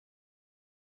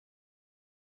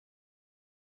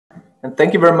And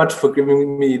thank you very much for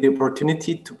giving me the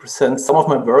opportunity to present some of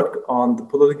my work on the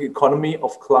political economy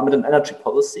of climate and energy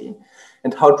policy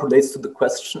and how it relates to the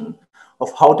question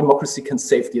of how democracy can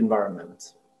save the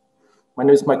environment. My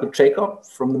name is Michael Jakob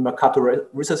from the Mercator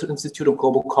Research Institute on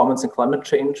Global Commons and Climate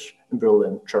Change in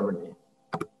Berlin, Germany.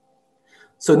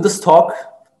 So in this talk,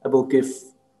 I will give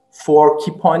 4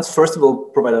 key points. First, I will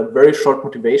provide a very short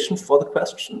motivation for the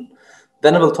question.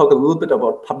 Then I will talk a little bit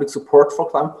about public support for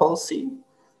climate policy,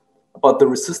 about the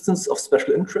resistance of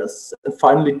special interests, and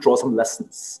finally draw some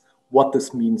lessons, what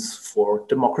this means for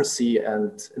democracy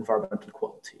and environmental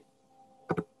equality.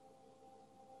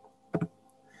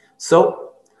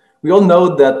 So we all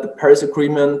know that the Paris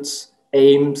Agreement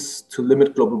aims to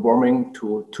limit global warming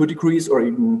to 2 degrees or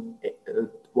even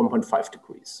 1.5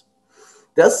 degrees.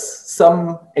 There's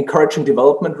some encouraging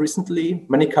development recently.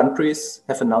 Many countries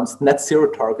have announced net zero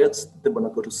targets. They want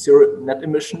to go to zero net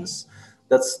emissions.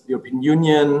 That's the European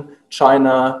Union,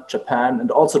 China, Japan,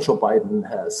 and also Joe Biden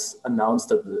has announced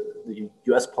that the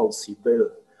US policy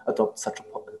will adopt such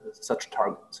a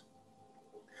target.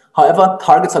 However,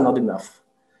 targets are not enough.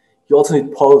 You also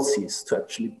need policies to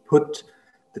actually put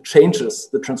the changes,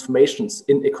 the transformations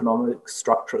in economic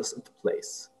structures into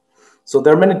place. So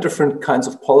there are many different kinds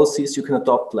of policies you can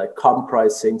adopt, like carbon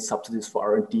pricing, subsidies for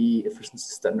R&D, efficiency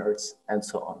standards, and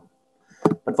so on.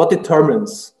 But what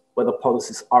determines whether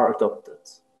policies are adopted?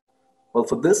 Well,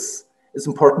 for this, it's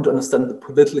important to understand the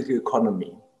political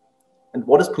economy. And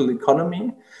what is political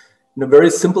economy? In a very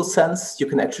simple sense, you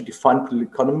can actually define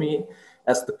political economy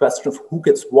as the question of who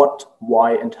gets what,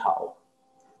 why, and how.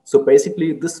 So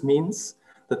basically, this means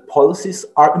that policies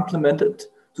are implemented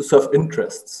to serve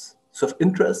interests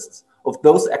of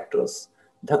those actors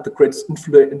that have the greatest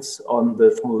influence on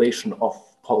the formulation of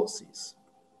policies.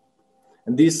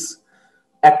 And these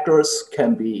actors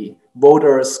can be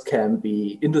voters, can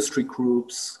be industry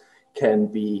groups, can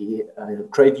be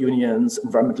trade unions,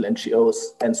 environmental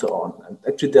NGOs, and so on. And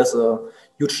actually, there's a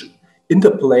huge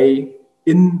interplay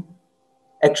in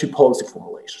actually policy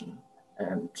formulation.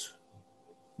 And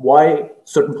why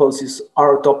certain policies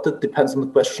are adopted depends on the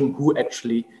question who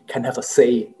actually can have a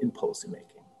say in policymaking.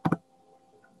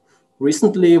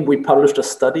 Recently, we published a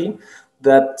study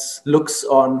that looks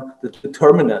on the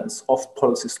determinants of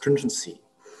policy stringency.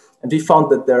 And we found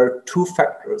that there are 2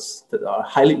 factors that are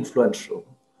highly influential.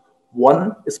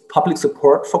 One is public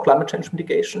support for climate change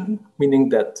mitigation, meaning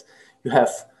that you have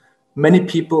many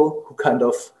people who kind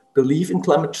of believe in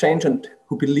climate change and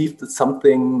who believe that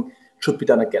something should be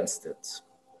done against it.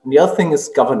 And the other thing is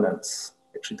governance,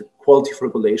 actually the quality of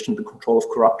regulation, the control of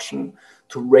corruption,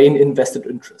 to rein in vested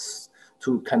interests,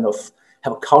 to kind of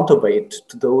have a counterweight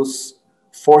to those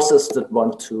forces that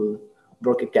want to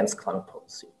work against climate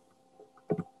policy.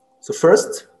 So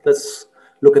first, let's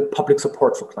look at public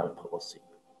support for climate policy.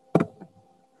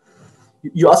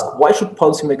 You ask, why should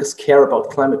policymakers care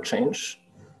about climate change?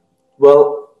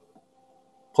 Well,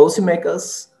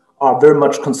 policymakers are very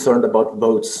much concerned about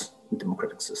votes in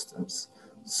democratic systems.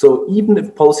 So even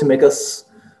if policymakers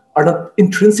are not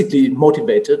intrinsically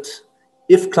motivated,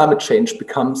 if climate change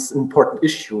becomes an important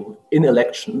issue in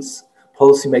elections,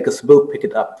 policymakers will pick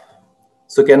it up.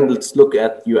 So again, let's look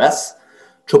at the US.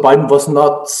 Joe Biden was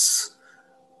not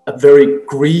a very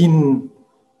green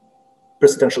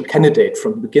presidential candidate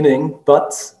from the beginning,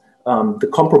 but the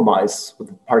compromise with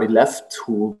the party left,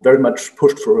 who very much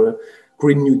pushed for a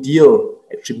Green New Deal,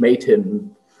 actually made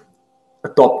him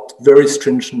adopt very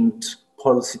stringent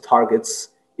policy targets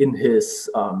in his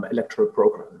electoral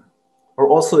program. Or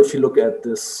also, if you look at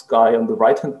this guy on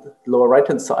the lower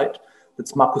right-hand side,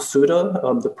 that's Markus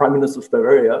Söder, the Prime Minister of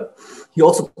Bavaria. He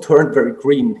also turned very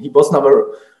green. He was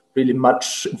never really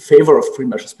much in favor of free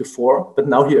measures before, but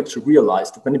now he actually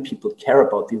realized that many people care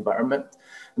about the environment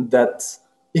and that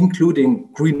including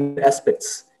green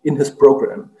aspects in his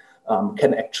program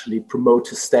can actually promote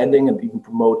his standing and even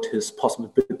promote his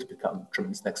possible bid to become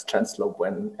Germany's next chancellor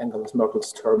when Angela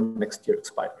Merkel's term next year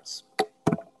expires.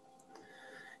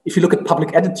 If you look at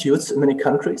public attitudes in many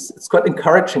countries, it's quite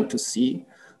encouraging to see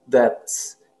that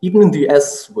even in the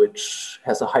US, which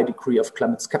has a high degree of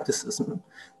climate skepticism,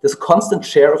 there's a constant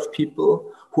share of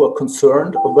people who are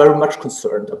concerned or very much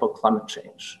concerned about climate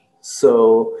change.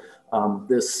 So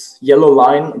this yellow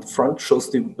line in the front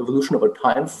shows the evolution over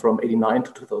time from 89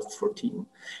 to 2014. And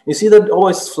you see that it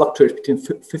always fluctuates between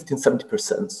 50 and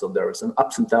 70%. So there is an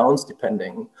ups and downs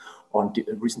depending on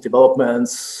recent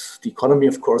developments. The economy,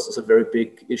 of course, is a very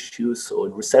big issue. So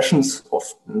in recessions,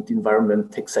 often the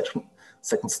environment takes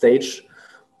second stage.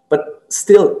 But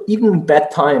still, even in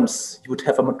bad times, you would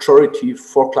have a majority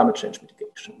for climate change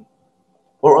mitigation.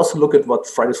 Or also look at what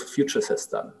Fridays for Futures has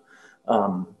done.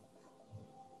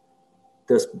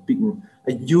 there's been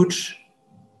a huge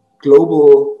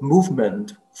global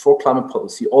movement for climate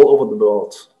policy all over the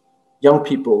world. Young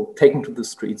people taking to the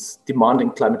streets,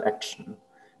 demanding climate action.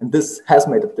 And this has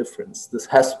made a difference. This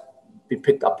has been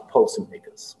picked up by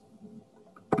policymakers.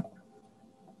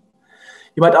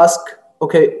 You might ask,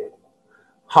 okay,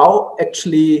 how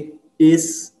actually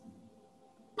is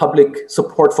public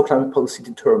support for climate policy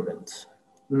determined?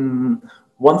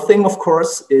 One thing, of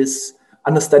course, is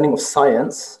understanding of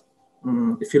science.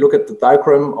 If you look at the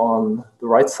diagram on the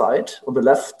right side, on the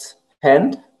left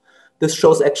hand, this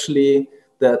shows actually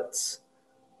that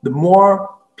the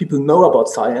more people know about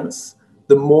science,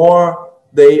 the more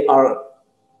they are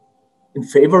in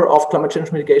favor of climate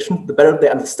change mitigation, the better they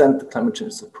understand that climate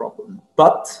change is a problem.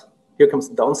 But here comes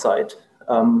the downside.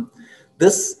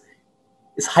 This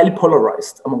is highly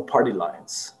polarized among party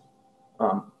lines.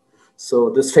 So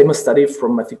this famous study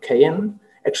from Matthew Kahan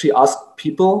actually asked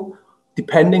people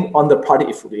depending on their party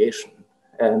affiliation.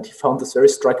 And he found this very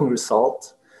striking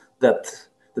result that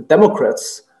the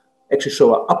Democrats actually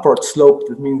show an upward slope.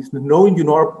 That means the more you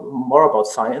know more about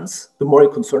science, the more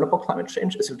you're concerned about climate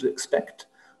change, as you would expect.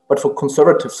 But for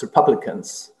conservatives,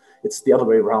 Republicans, it's the other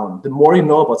way around. The more you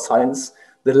know about science,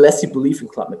 the less you believe in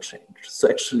climate change. So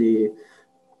actually,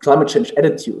 climate change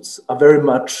attitudes are very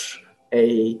much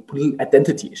a political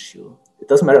identity issue. It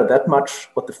doesn't matter that much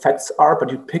what the facts are, but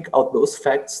you pick out those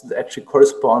facts that actually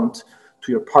correspond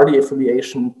to your party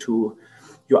affiliation, to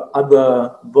your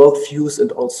other worldviews,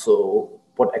 and also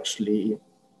what actually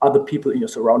other people in your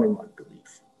surrounding might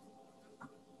believe.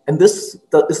 And this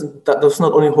does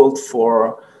not only hold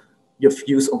for your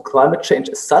views on climate change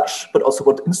as such, but also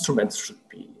what instruments should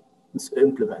be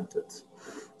implemented.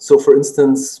 So for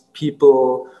instance,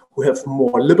 people who have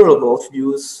more liberal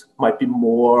worldviews might be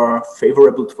more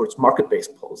favorable towards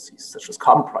market-based policies, such as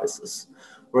carbon prices,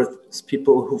 whereas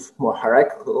people who have more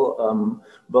hierarchical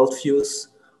worldviews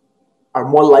are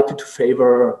more likely to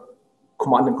favor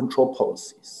command and control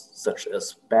policies, such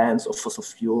as bans of fossil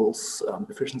fuels,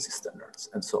 efficiency standards,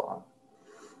 and so on.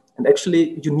 And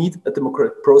actually, you need a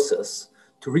democratic process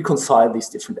to reconcile these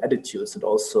different attitudes, and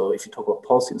also, if you talk about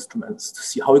policy instruments, to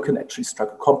see how you can actually strike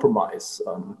a compromise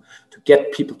to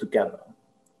get people together.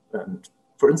 And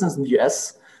for instance, in the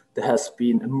US, there has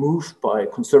been a move by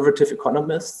conservative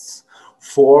economists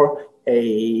for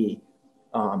a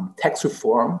tax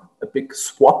reform, a big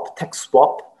tax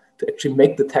swap, to actually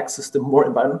make the tax system more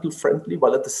environmental friendly,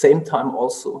 while at the same time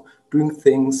also doing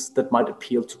things that might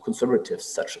appeal to conservatives,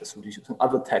 such as reducing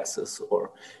other taxes or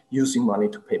using money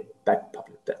to pay back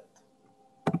public debt.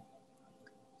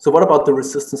 So what about the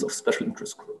resistance of special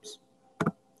interest groups?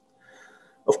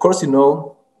 Of course, you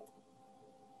know,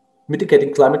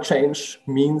 mitigating climate change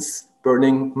means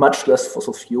burning much less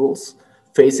fossil fuels,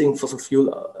 phasing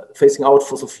out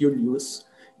fossil fuel use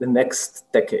in the next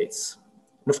decades.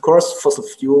 And of course, fossil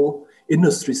fuel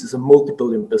industries is a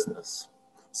multi-billion business.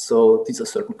 So these are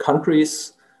certain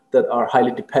countries that are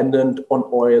highly dependent on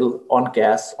oil, on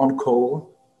gas, on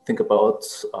coal. Think about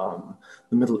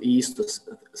the Middle East,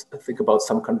 think about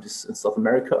some countries in South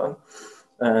America.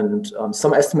 And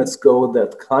some estimates go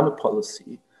that climate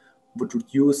policy would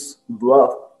reduce the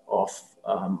worth of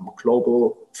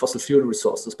global fossil fuel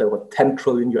resources by about 10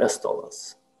 trillion US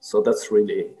dollars. So that's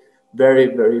really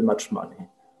very, very much money.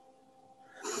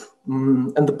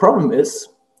 And the problem is,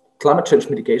 climate change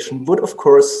mitigation would, of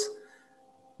course,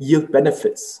 yield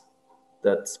benefits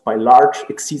that by large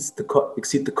exceed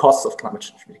the costs of climate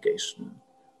change mitigation.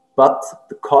 But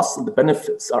the costs and the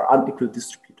benefits are unequally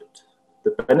distributed.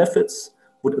 The benefits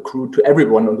would accrue to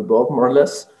everyone in the world, more or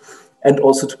less, and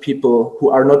also to people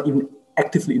who are not even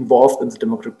actively involved in the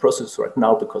democratic process right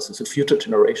now because it's the future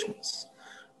generations.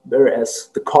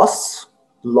 Whereas the costs,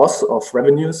 loss of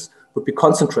revenues, would be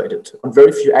concentrated on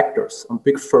very few actors, on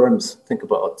big firms. Think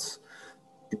about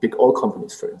the big oil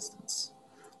companies, for instance.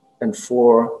 And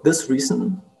for this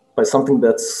reason, by something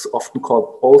that's often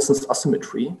called Olson's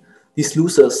asymmetry, these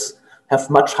losers have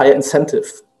much higher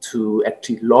incentive to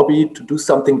actually lobby, to do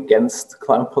something against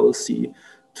climate policy,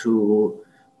 to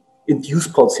induce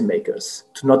policymakers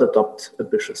to not adopt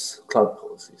ambitious climate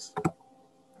policies.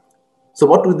 So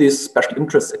what do these special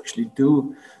interests actually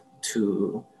do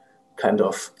to kind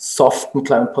of soften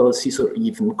climate policies or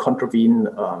even contravene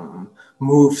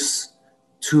moves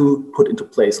to put into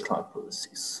place climate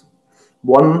policies?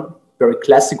 One very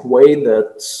classic way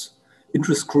that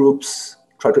interest groups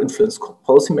try to influence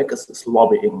policymakers is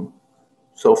lobbying.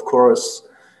 So of course,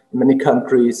 in many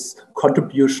countries,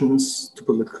 contributions to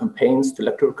political campaigns, to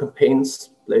electoral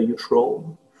campaigns play a huge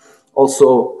role.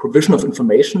 Also, provision of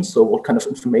information, so what kind of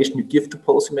information you give to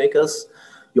policymakers.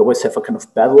 You always have a kind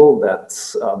of battle that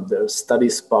there are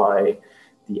studies by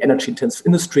the energy-intensive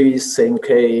industries, saying,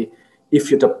 okay, if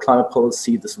you adopt climate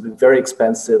policy, this will be very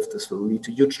expensive, this will lead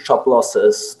to huge job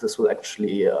losses, this will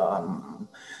actually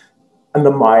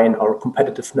undermine our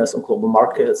competitiveness on global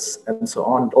markets, and so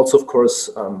on. And also, of course,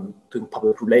 doing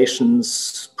public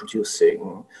relations,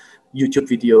 producing YouTube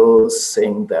videos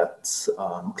saying that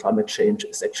climate change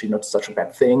is actually not such a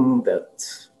bad thing, that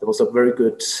there was a very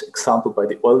good example by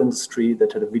the oil industry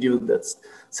that had a video that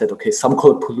said, okay, some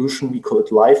call it pollution, we call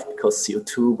it life, because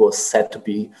CO2 was said to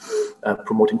be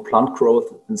promoting plant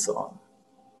growth, and so on.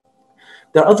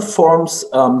 There are other forms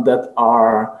that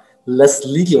are less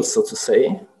legal, so to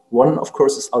say. One, of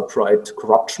course, is outright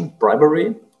corruption,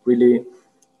 bribery, really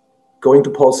going to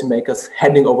policymakers,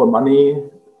 handing over money.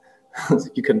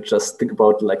 You can just think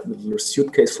about like your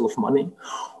suitcase full of money.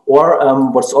 Or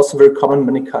what's also very common in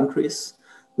many countries,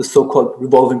 the so-called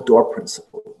revolving door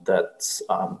principle, that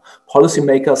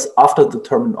policymakers, after the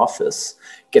term in office,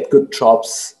 get good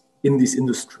jobs in these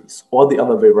industries, or the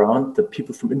other way around, that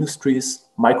people from industries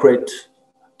migrate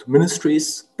to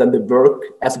ministries, then they work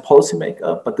as a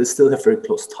policymaker, but they still have very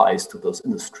close ties to those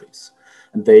industries.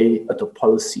 And they adopt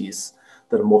policies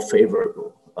that are more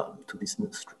favorable to these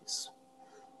industries.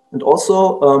 And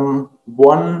also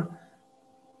one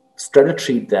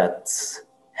strategy that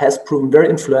has proven very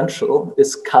influential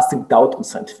is casting doubt on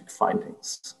scientific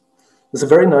findings. There's a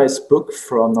very nice book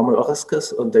from Norman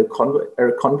Oreskes and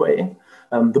Eric Conway,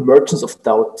 The Merchants of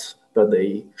Doubt, where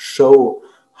they show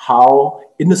how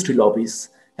industry lobbies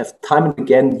have time and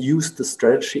again used the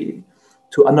strategy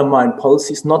to undermine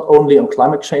policies, not only on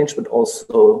climate change, but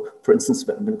also, for instance,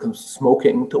 when it comes to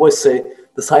smoking, to always say,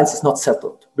 the science is not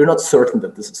settled. We're not certain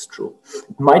that this is true.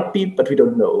 It might be, but we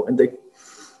don't know. And they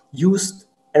used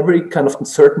every kind of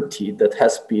uncertainty that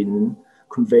has been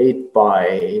conveyed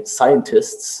by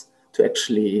scientists to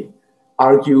actually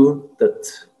argue that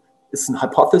it's an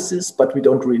hypothesis, but we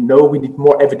don't really know. We need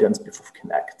more evidence before we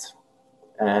can act.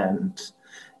 And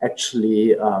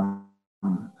actually,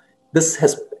 this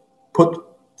has put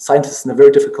scientists in a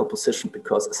very difficult position,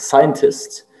 because as a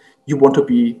scientist, you want to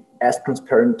be as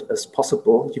transparent as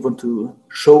possible. You want to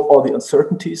show all the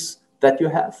uncertainties that you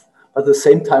have. But at the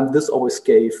same time, this always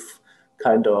gave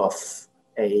kind of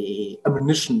a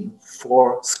ammunition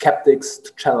for skeptics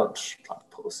to challenge climate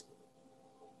policy.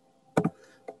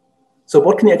 So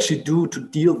what can you actually do to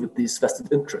deal with these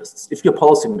vested interests? If you're a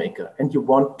policymaker and you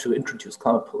want to introduce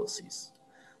climate policies,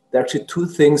 there are actually two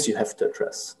things you have to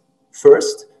address.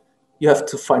 First, you have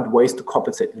to find ways to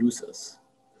compensate losers.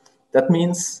 That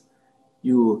means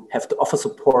you have to offer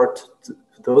support to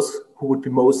those who would be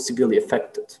most severely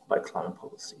affected by climate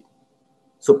policy.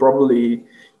 So probably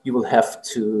you will have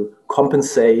to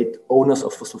compensate owners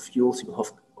of fossil fuels, you will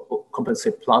have to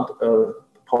compensate power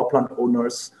plant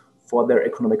owners for their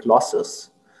economic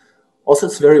losses. Also,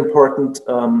 it's very important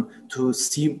to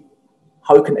see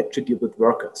how you can actually deal with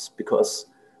workers, because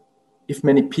if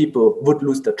many people would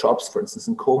lose their jobs, for instance,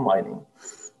 in coal mining,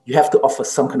 you have to offer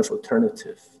some kind of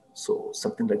alternative. So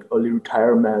something like early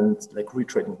retirement, like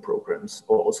retraining programs,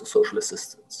 or also social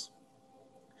assistance.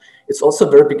 It's also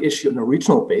a very big issue on a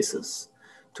regional basis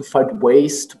to find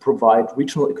ways to provide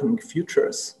regional economic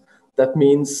futures. That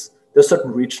means there are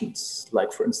certain regions,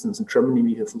 like for instance in Germany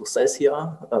we have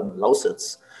Lusatia,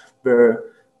 Lausitz, where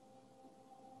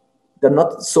there are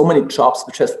not so many jobs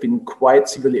which have been quite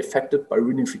severely affected by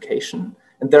reunification,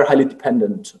 and they're highly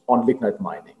dependent on lignite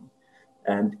mining.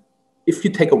 And if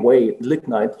you take away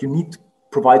lignite, you need to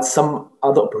provide some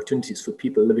other opportunities for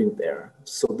people living there.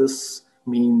 So this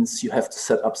means you have to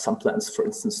set up some plans, for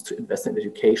instance, to invest in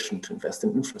education, to invest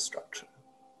in infrastructure.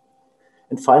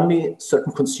 And finally,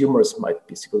 certain consumers might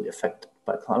be severely affected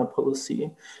by climate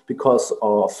policy because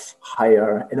of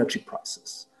higher energy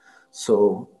prices.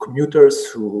 So commuters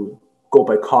who go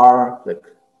by car, like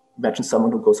imagine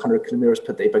someone who goes 100 kilometers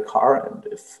per day by car, and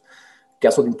if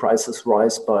gasoline prices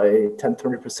rise by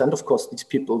 10-20%, of course, these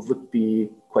people would be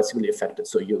quite severely affected.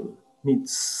 So you need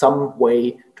some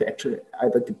way to actually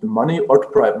either give them money or to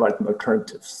provide them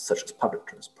alternatives, such as public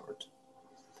transport.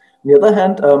 On the other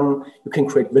hand, you can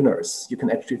create winners. You can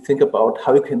actually think about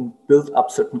how you can build up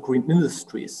certain green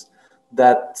industries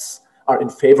that are in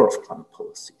favor of climate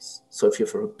policies. So if you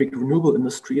have a big renewable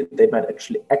industry, they might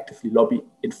actually actively lobby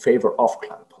in favor of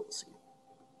climate policy.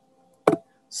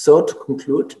 So to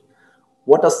conclude,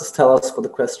 what does this tell us for the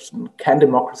question, can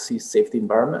democracy save the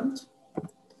environment?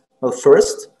 Well,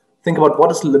 first, think about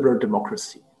what is liberal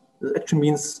democracy. This actually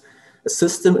means a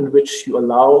system in which you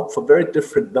allow for very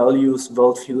different values,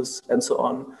 worldviews, and so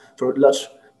on, for a large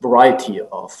variety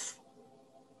of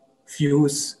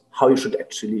views, how you should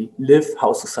actually live,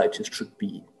 how societies should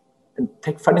be.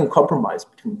 And finding a compromise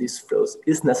between these flows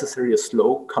is necessarily a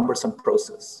slow, cumbersome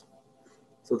process.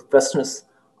 So the question is,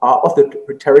 are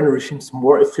authoritarian regimes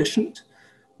more efficient?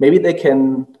 Maybe they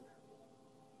can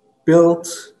build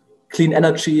clean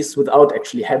energies without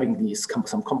actually having these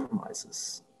some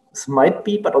compromises. This might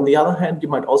be, but on the other hand, you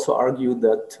might also argue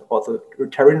that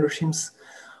authoritarian regimes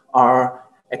are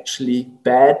actually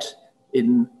bad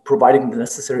in providing the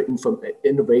necessary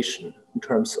innovation in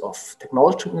terms of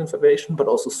technological innovation, but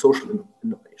also social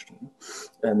innovation.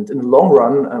 And in the long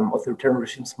run, authoritarian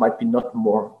regimes might be not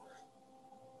more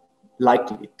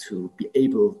likely to be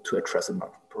able to address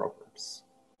environmental problems.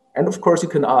 And of course, you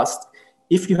can ask,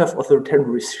 if you have authoritarian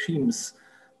regimes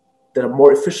that are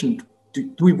more efficient,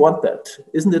 do we want that?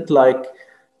 Isn't it like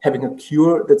having a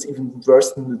cure that's even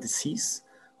worse than the disease?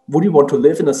 Would you want to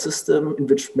live in a system in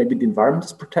which maybe the environment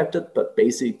is protected, but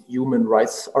basic human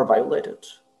rights are violated?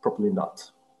 Probably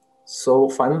not. So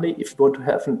finally, if you want to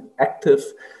have an active,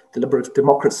 deliberative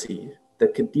democracy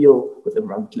that can deal with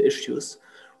environmental issues,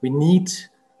 we need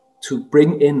to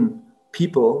bring in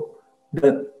people in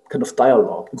a kind of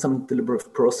dialogue, in some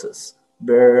deliberative process,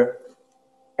 where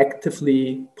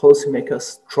actively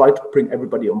policymakers try to bring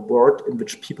everybody on board, in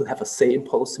which people have a say in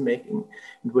policymaking,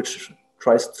 in which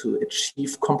tries to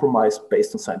achieve compromise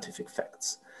based on scientific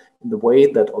facts, in the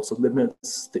way that also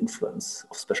limits the influence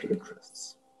of special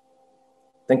interests.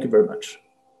 Thank you very much.